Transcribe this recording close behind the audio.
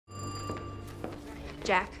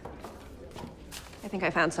Jack, I think I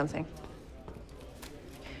found something.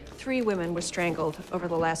 3 women were strangled over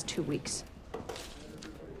the last 2 weeks.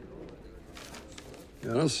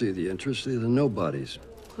 I don't see the interest. They're the nobodies.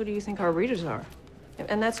 Who do you think our readers are?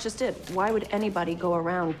 And that's just it. Why would anybody go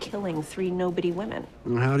around killing 3 nobody women?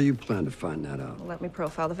 And how do you plan to find that out? Well, let me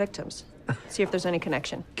profile the victims. See if there's any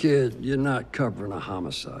connection. Kid, you're not covering a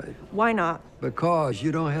homicide. Why not? Because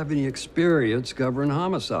you don't have any experience covering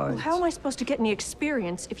homicides. Well, how am I supposed to get any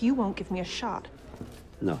experience if you won't give me a shot?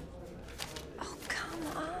 No. Oh,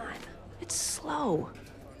 come on. It's slow.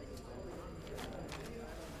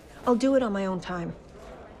 I'll do it on my own time.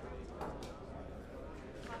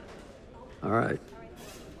 All right.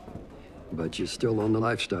 But you're still on the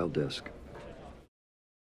lifestyle desk.